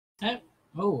Okay.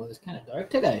 Oh, it's kind of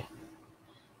dark today.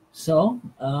 So,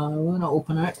 we're going to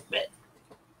open our bit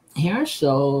here.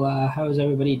 So, how is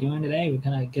everybody doing today? We're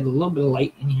going to get a little bit of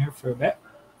light in here for a bit.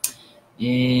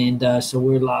 And so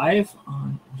we're live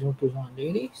on Jokers on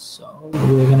Duty. So,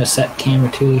 we're going to set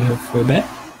camera 2 here for a bit.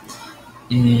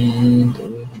 And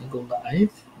we're going to go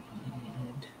live.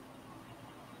 And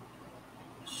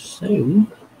so,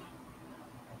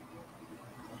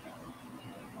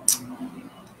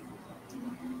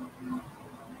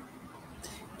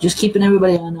 just keeping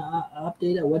everybody on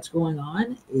update of what's going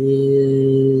on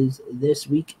is this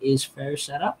week is fair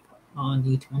setup on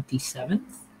the 27th.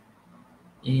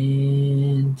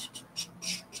 And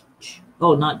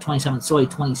oh, not 27th, sorry,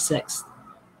 26th.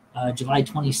 July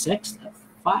 26th at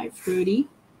 5:30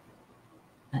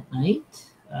 at night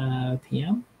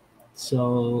p.m.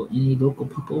 So any local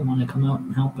people want to come out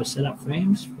and help us set up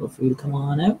frames, feel free to come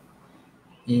on out.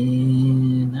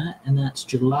 And that's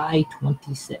July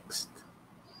 26th.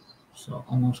 So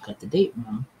almost got the date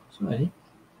wrong. Sorry.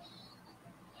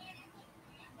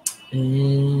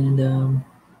 And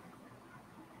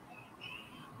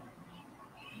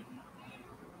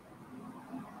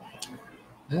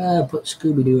put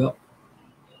Scooby-Doo up.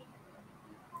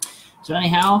 So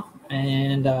anyhow,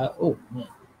 and oh, man,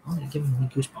 giving me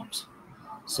goosebumps.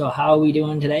 So how are we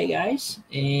doing today, guys?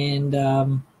 And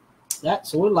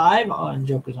so we're live on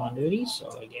Jokers on Duty. So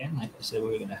again, like I said,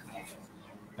 we're gonna have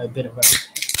a bit of a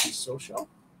social.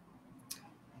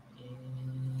 And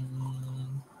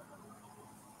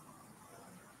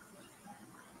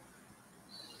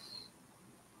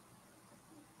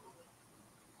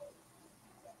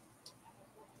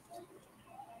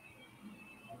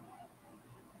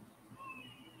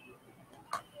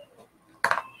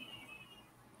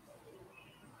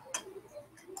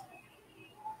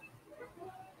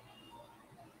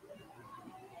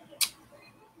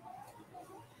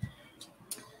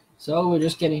so we're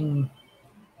just getting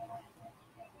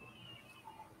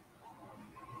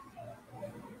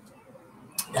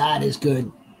that is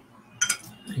good.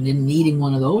 I've been eating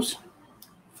one of those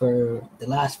for the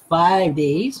last 5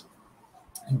 days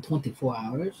and 24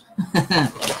 hours.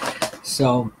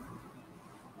 So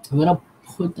I'm gonna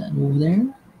put that over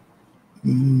there.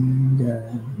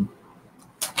 And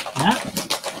yeah.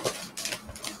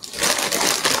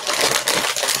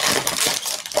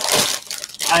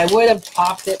 I would have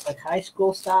popped it like high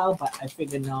school style, but I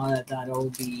figured no, that'll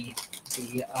be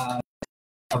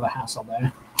of a hassle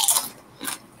there.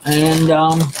 And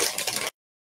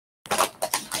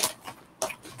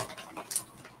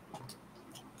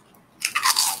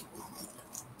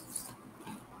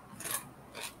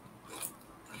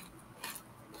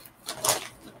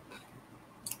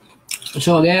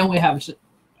so again, we have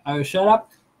our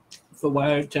setup for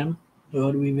Wiarton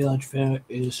Rotary Village Fair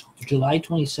is July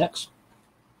 26th,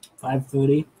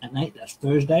 5:30 at night. That's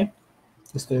Thursday.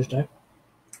 This Thursday.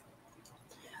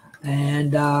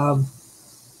 And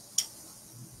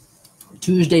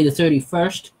Tuesday the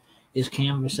 31st is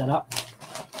camera set up.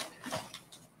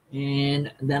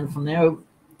 And then from there,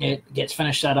 it gets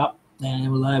finished set up.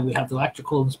 Then we have the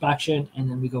electrical inspection, and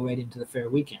then we go right into the fair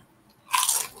weekend.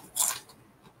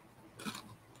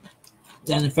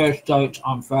 Then the fair starts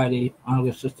on Friday,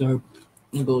 August the 3rd,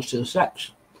 and goes to the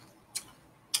 6th.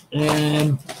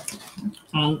 And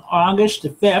on August the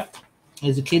 5th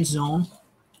is the Kids Zone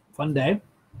Fun Day,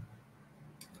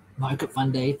 Market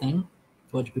Fun Day thing,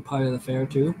 which will be part of the fair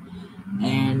too.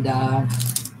 And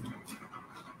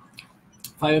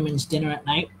Fireman's Dinner at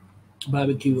night,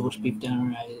 barbecue roast beef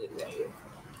dinner,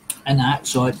 and that.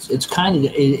 So it's kind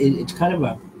of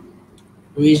a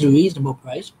reasonable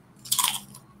price.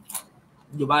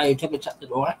 You buy your tickets at the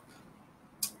door.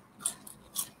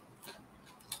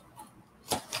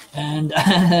 And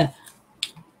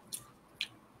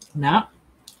now,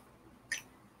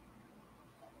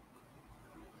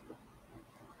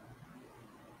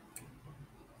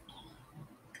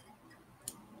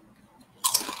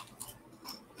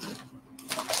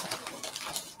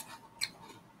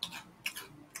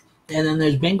 and then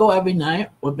there's bingo every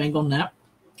night with Bingo Net.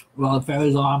 Well, the fair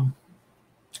is on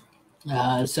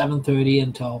 7:30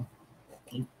 until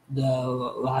the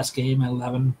last game at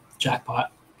 11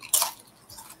 jackpot.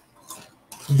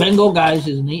 Bingo, guys,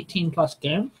 is an 18+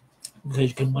 game because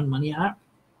you can win money at it.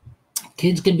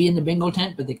 Kids can be in the bingo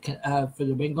tent, but they can for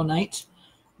the bingo nights,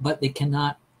 but they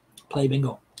cannot play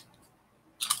bingo.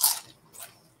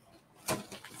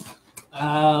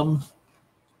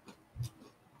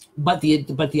 But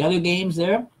the other games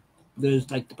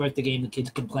there's like the birthday game, the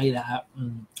kids can play that.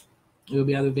 And there'll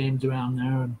be other games around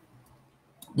there, and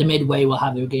the Midway will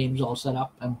have their games all set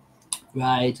up and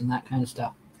rides and that kind of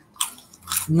stuff.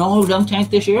 No dunk tank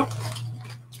this year.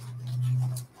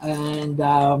 And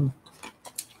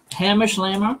Hammer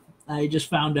Slammer, I just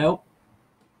found out,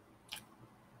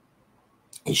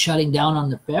 is shutting down on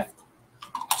the 5th.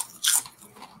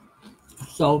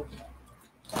 So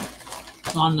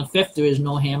on the 5th, there is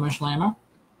no Hammer Slammer.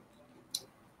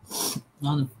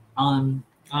 On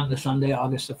the Sunday,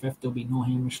 August the 5th, there'll be no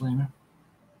Hammer Slammer.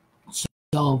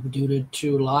 So due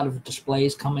to a lot of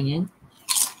displays coming in,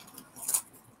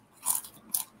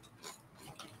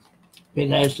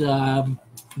 because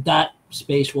that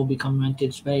space will become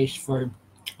rented space for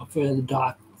the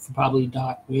dock, for probably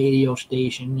dock radio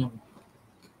station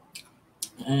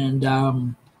and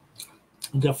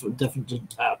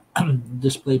different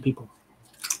display people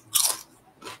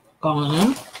calling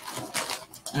in.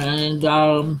 And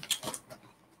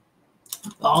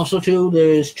also too,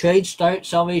 there's Trade Start.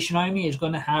 Salvation Army is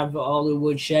going to have all the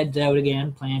wood sheds out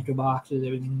again, planter boxes,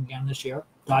 everything again this year,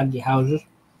 doggy houses.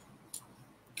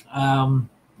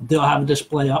 They'll have a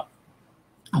display up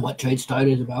on what Trade Start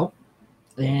is about,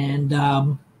 and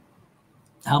how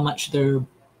much their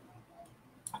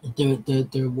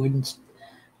wooden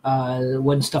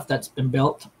stuff that's been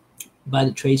built by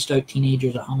the Trade Start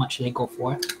teenagers, or how much they go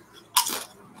for.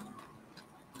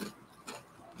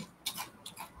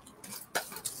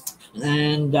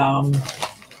 And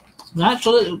that's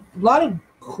a lot of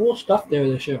cool stuff there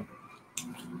this year.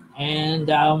 And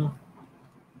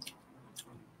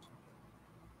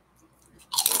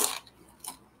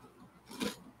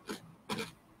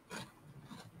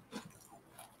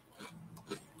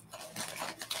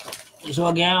so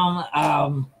again,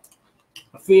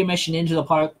 free admission into the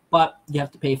park, but you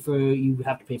have to pay for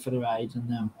the rides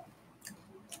and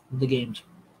the games.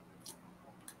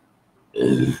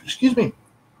 Excuse me.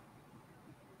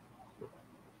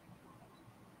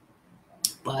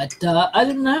 But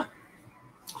other than that,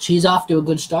 she's off to a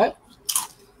good start,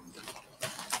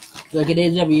 like it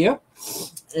is every year.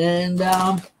 And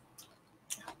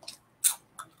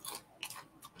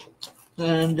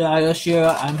this year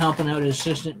I'm helping out as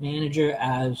assistant manager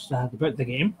as the birthday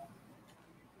game.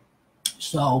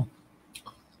 So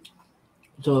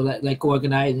like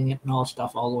organizing it and all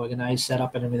stuff, all organized, set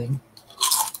up and everything.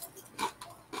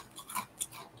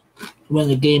 When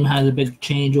the game has a big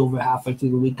changeover halfway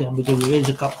through the weekend, because there is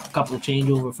a couple of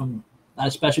changeover from,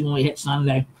 especially when we hit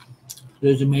Sunday,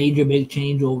 there's a major big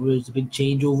changeover. It's a big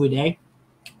changeover day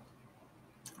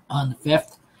on the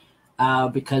 5th,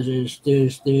 because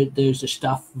there's the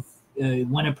stuff,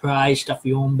 win a prize, stuff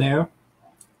your own bear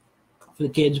for the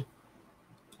kids,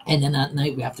 and then that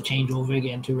night we have to change over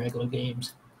again to regular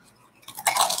games.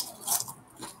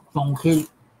 From kids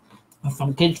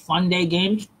fun day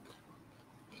games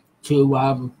to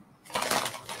have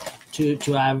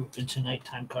it's a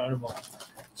nighttime carnival.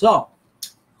 So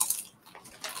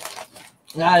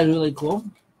that is really cool.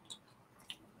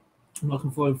 I'm looking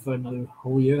forward for another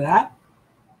whole year of that.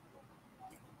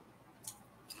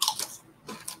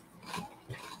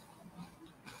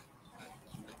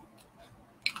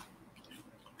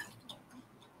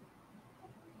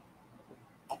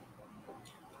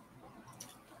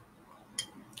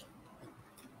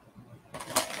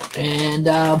 And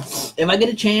if I get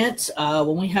a chance,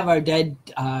 when we have our dead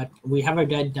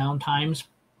downtimes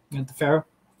at the fair,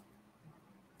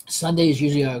 Sunday is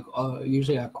usually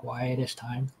our quietest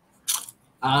time.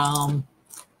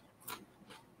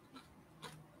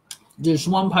 There's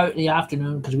one part in the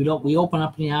afternoon, because we open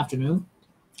up in the afternoon.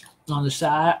 On the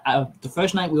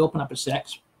first night we open up at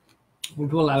 6, we're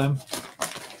to 11.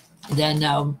 Then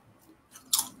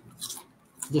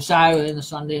the Saturday and the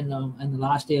Sunday and the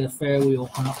last day of the fair, we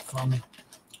open up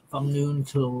from noon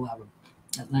till 11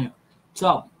 at night.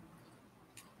 So,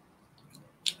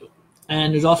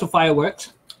 and there's also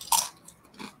fireworks.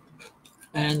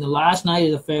 And the last night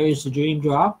of the fair is the Dream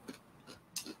Draw.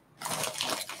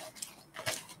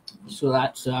 So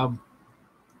that's I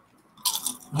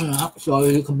don't know. So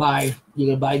you can buy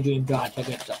Dream Draw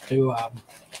tickets up to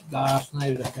the last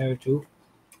night of the fair too.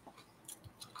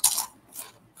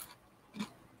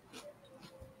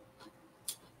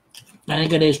 I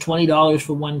think it is $20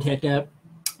 for one ticket,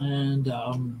 and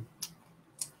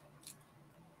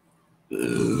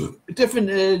different.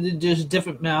 There's a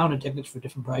different amount of tickets for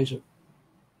different prices,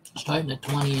 starting at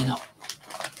 20 and up.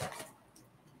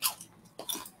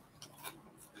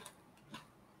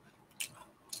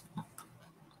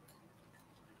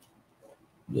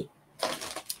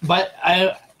 But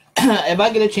if I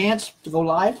get a chance to go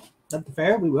live at the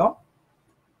fair, we will.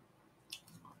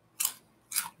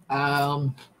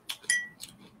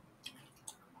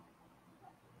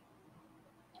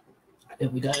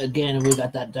 If we got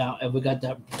that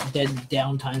dead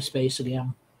downtime space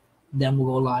again, then we'll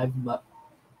go live. But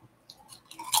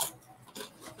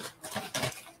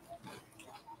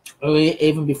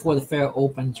even before the fair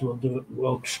opens, we'll do it.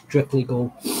 We'll strictly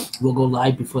go. We'll go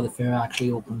live before the fair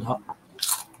actually opens up.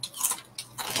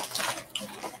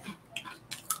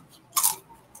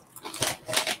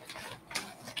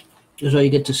 So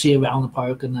you get to see around the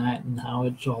park and that, and how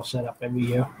it's all set up every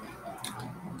year.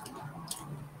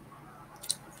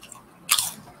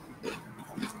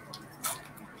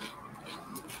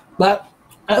 But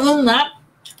other than that,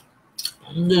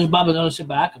 there's probably gonna sit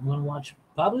back. I'm gonna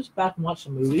probably sit back and watch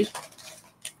some movies.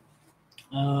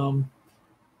 I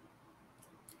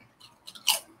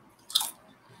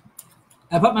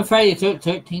put my Friday the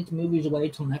 13th movies away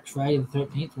till next Friday the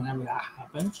 13th, whenever that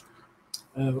happens.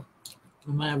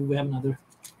 Whenever we have another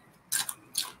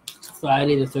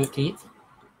Friday the 13th.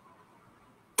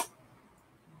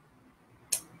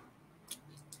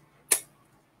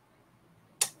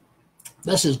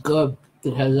 This is good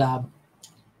because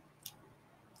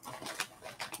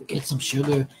get some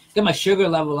sugar, get my sugar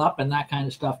level up and that kind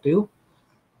of stuff too.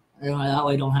 You know, that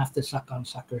way I don't have to suck on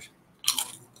suckers.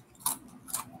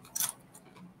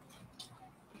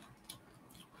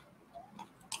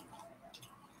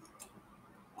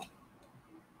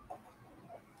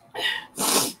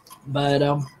 But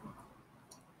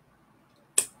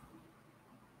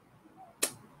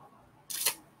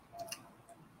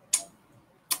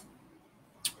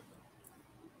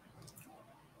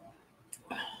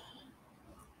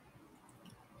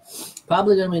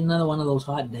probably gonna be another one of those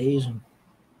hot days, and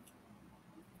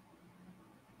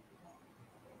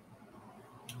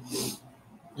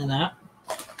that.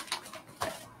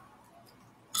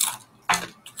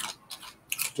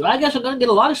 So I guess I'm gonna get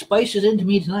a lot of spices into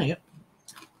me tonight,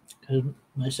 because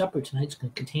my supper tonight's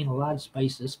gonna contain a lot of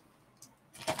spices.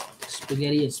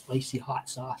 Spaghetti and spicy hot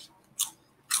sauce,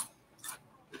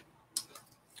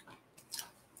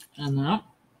 and that.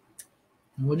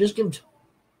 And we'll just give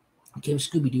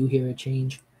Scooby-Doo here a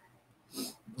change.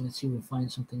 Let's see if we can find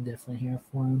something different here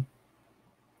for him.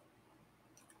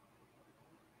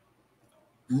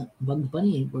 Bugs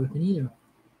Bunny ain't working either.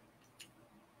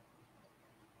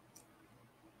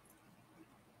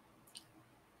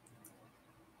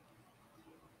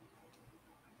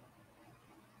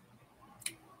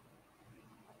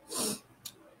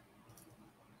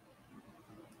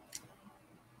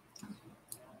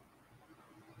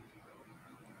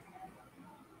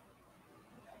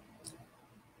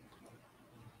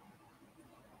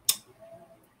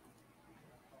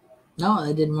 No,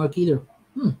 that didn't work either.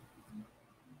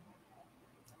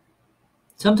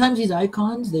 Sometimes these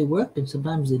icons, they work, and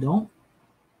sometimes they don't.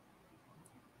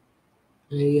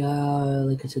 They,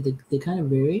 like I said, they kind of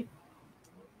vary.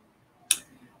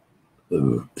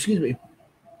 Excuse me.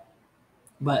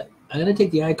 But I'm going to take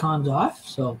the icons off,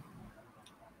 so.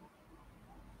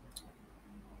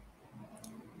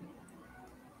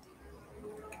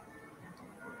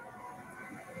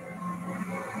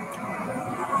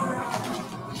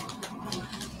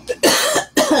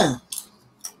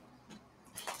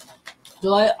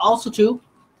 So I also too,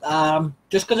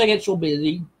 just because I get so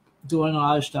busy doing a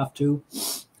lot of stuff too,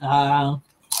 I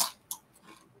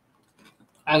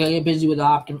gotta get busy with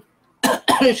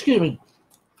excuse me.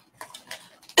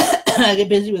 I get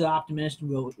busy with Optimist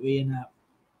and Rotary and that.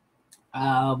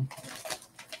 I'm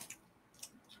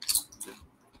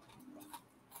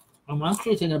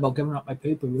actually thinking about giving up my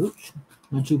paper routes,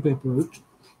 my 2 paper routes.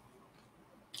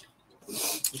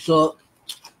 So,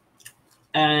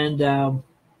 and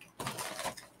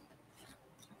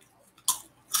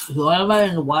so I'm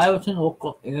in the Wyerton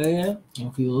local area.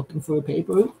 If you're looking for a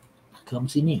paper route, come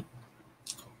see me.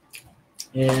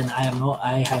 And I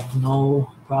have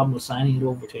no problem with signing it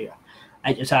over to you.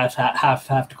 I just have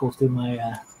to go through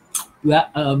my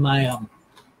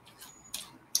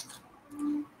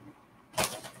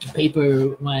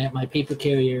my paper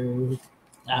carrier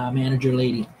manager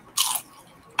lady.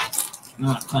 Kind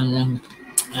of thing.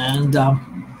 And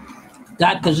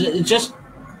that, because it's just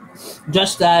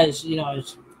as you know,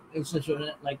 it's such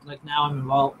a, like now I'm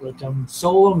involved, like I'm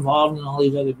so involved in all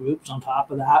these other groups. On top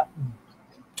of that,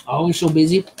 always so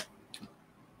busy.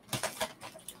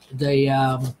 They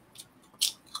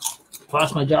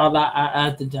plus my job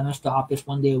at the dentist office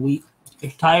 1 day a week.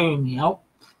 It's tiring me out,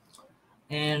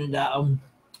 and I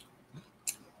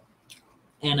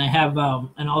have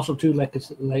and also too, like I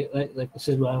said,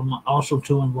 I'm also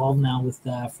too involved now with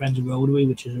Friends of Rotary,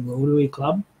 which is a Rotary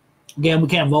club. Again, we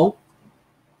can't vote,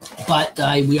 but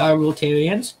we are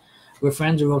Rotarians. We're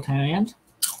Friends of Rotarians,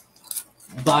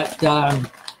 but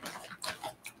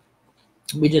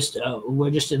we're just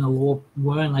in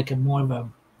we're in like a more of a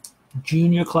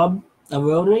junior club of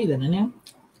Rotary than anything.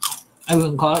 I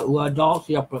wouldn't call it adults,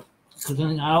 yeah, but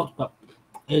considering adults, but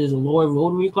it is a lower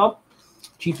Rotary Club,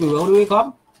 cheaper Rotary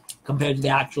Club compared to the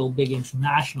actual big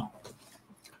international.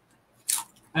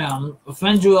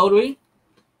 Friends of Rotary,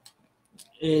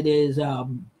 it is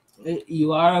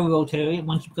you are a Rotarian.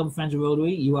 Once you become Friends of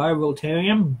Rotary, you are a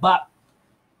Rotarian, but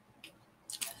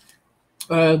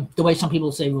the way some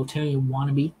people say Rotarian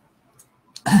wannabe.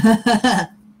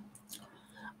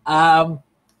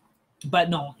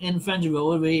 But no, in Friends of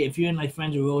Rotary, if you're in like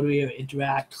Friends of Rotary or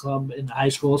Interact Club in the high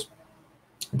schools,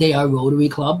 they are Rotary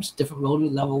clubs, different Rotary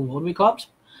level Rotary clubs.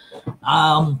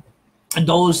 And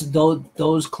those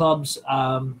clubs,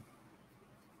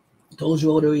 those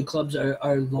Rotary clubs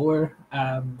are lower,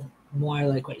 more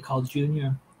like what you call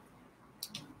junior.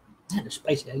 Man, it's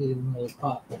spicy. I didn't even know it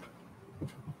pop.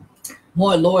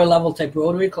 More lower level type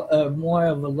Rotary, more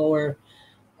of a lower,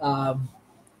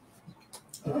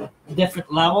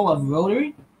 different level of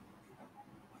Rotary.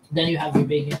 Then you have your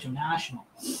big international,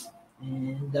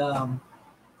 and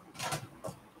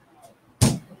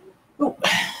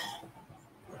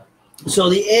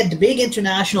so the big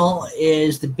international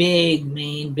is the big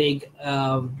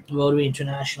Rotary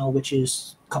International, which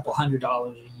is a couple $100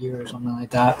 a year or something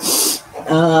like that.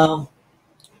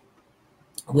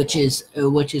 Which is a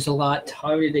lot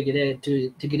harder to get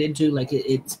into. Like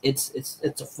it's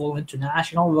a full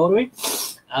international Rotary.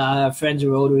 Friends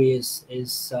of Rotary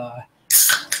is a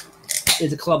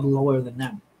club lower than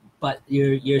them, but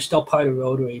you're still part of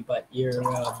Rotary, but you're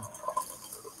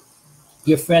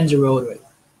Friends of Rotary.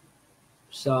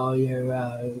 So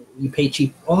you pay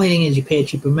cheap. Only thing is you pay a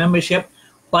cheaper membership,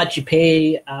 but you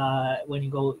pay when you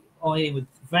go. Only thing with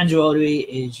Friends of Rotary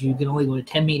is you can only go to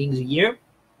 10 meetings a year.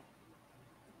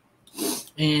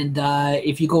 And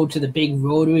if you go to the big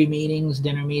Rotary meetings,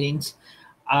 dinner meetings,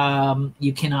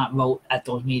 you cannot vote at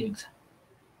those meetings.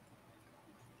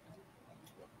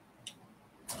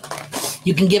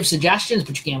 You can give suggestions,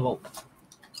 but you can't vote.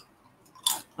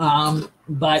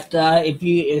 But if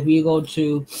you go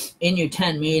to, in your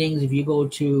 10 meetings, if you go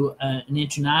to an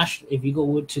international, if you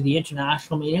go to the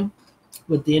international meeting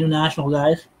with the international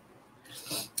guys,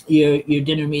 your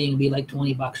dinner meeting will be like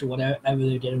 $20 or whatever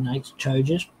their dinner night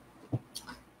charges.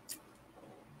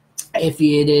 If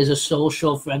it is a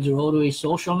social Friends of Rotary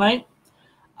social night,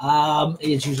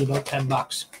 it's usually about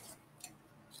 $10.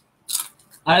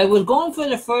 I was going for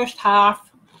the first half,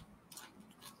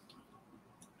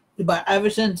 but ever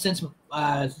since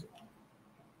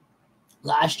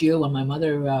last year when my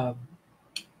mother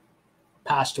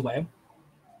passed away,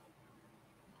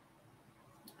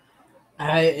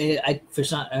 I for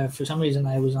some reason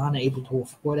I was unable to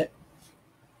afford it.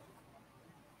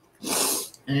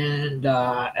 And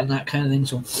that kind of thing.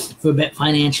 So for a bit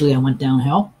financially, I went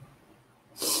downhill.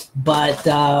 But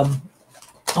it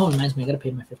reminds me, I got to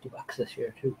pay my $50 this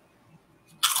year too.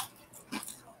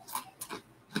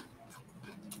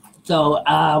 So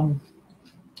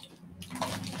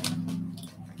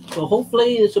so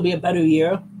hopefully this will be a better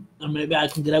year, and maybe I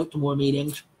can get out to more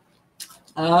meetings.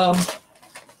 But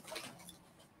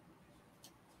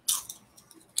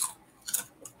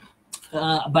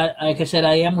like I said,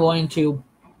 I am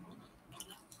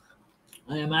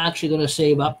actually going to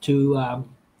save up to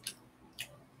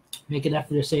make an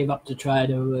effort to save up to try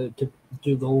to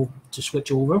go to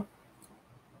switch over.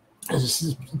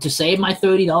 To save my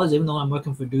 $30, even though I'm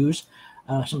working for dues,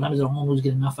 sometimes I don't always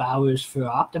get enough hours for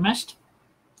Optimist,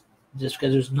 just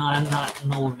because there's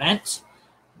no events.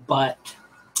 But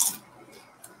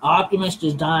Optimist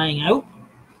is dying out,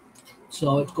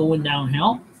 so it's going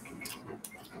downhill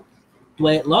the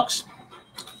way it looks.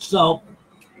 So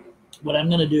what I'm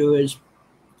going to do is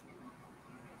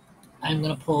I'm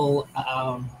going to pull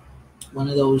one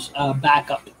of those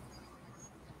backup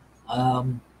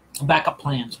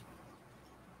plans.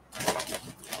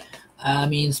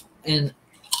 Means, and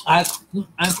I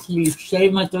actually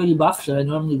saved my $30 that I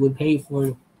normally would pay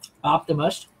for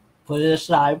Optimist, put it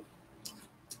aside,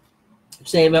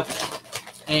 save it,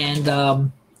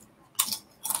 and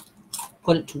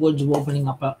put it towards opening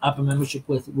up a membership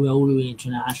with Rotary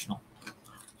International.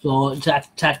 So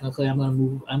technically, I'm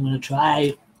going to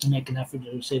try to make an effort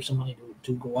to save some money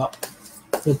to go up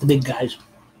with the big guys.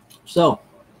 So,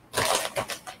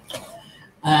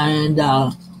 and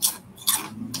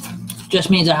just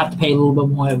means I have to pay a little bit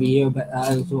more every year, but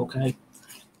it's okay.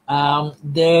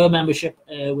 Their membership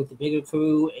with the bigger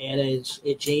crew,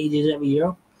 it changes every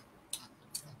year.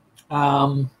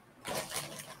 So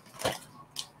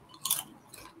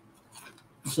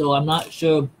I'm not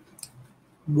sure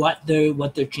what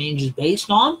their change is based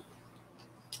on.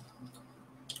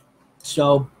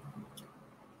 So,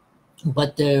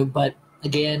 but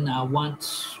again,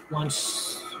 once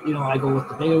you know, I go with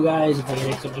the bigger guys. If I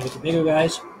take something with the bigger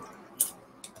guys,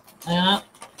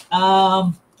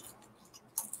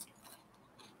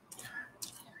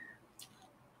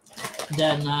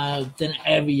 then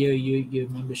every year your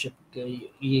membership they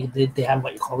have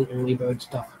what you call the early bird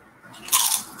stuff.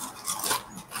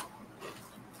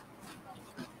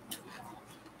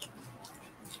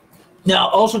 Now,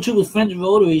 also too with Friends of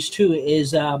Rotaries too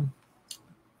is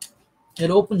it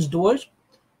opens doors.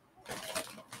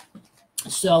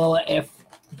 So if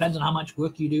depends on how much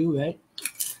work you do, right,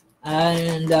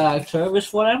 and service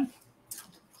for them,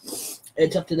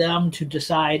 it's up to them to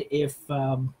decide if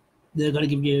they're going to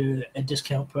give you a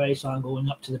discount price on going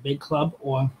up to the big club,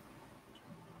 or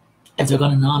if they're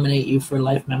going to nominate you for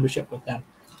life membership with them.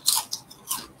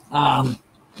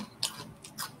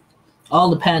 All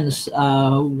depends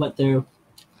what they're,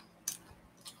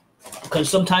 because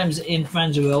sometimes in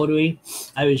Friends of Rotary,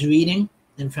 I was reading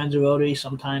in Friends of Rotary,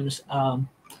 sometimes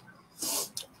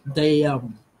they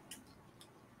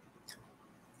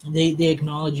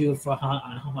acknowledge you for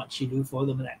how much you do for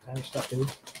them and that kind of stuff too.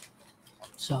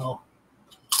 So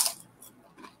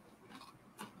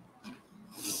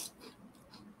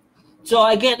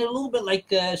I get a little bit like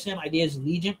same idea as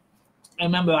Legion. I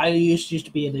remember I used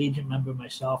to be a Legion member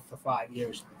myself for 5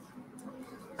 years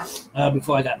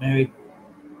before I got married.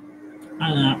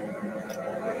 And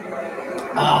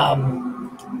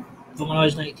from when I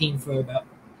was 19 for about,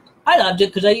 I loved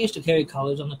it because I used to carry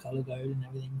colors on the color guard and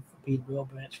everything for Peterborough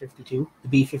Branch 52, the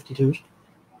B-52s.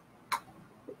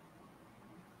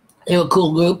 They were a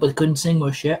cool group, but couldn't sing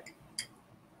worth shit.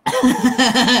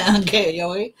 Okay,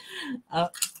 Joey.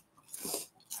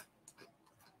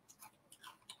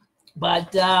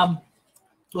 But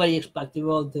what do you expect?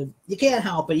 You can't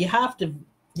help it. You have to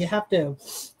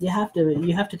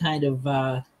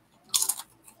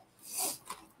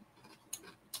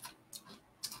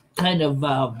kind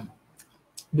of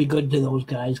be good to those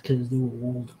guys because they're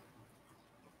old.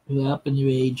 They're up in their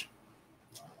age.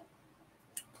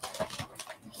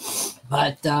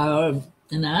 But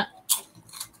in that.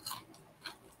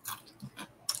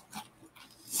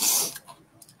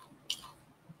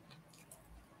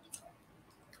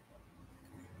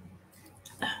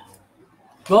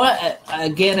 Well,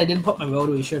 again, I didn't put my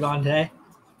Rotary shirt on today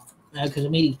because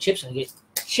I'm eating chips and I get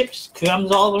chips crumbs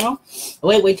all around.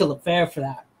 Wait till the fair for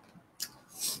that,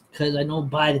 because I know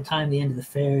by the time the end of the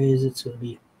fair is, it's gonna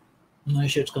be, my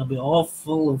shirt's gonna be all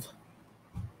full of.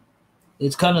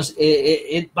 It's kind of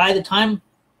it. By the time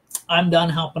I'm done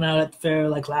helping out at the fair,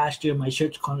 like last year, my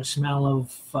shirt's gonna smell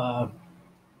of.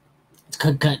 It's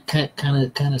kind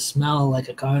of smell like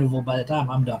a carnival by the time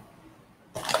I'm done.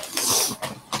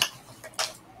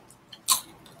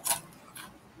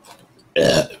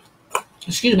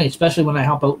 Excuse me, especially when I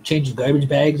help out changing garbage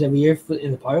bags every year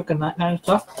in the park and that kind of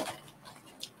stuff.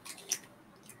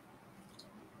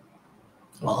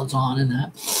 Well, it's on in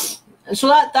that. So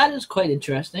that is quite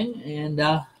interesting, and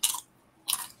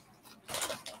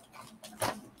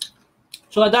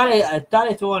so I thought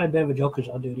I'd throw on a bit of a Joker's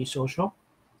on Duty social.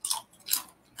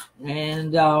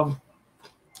 And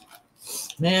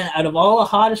man, out of all the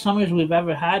hottest summers we've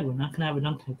ever had, we're not gonna have a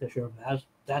dunk tank this year.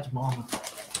 That's mama.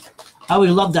 I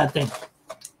always loved that thing.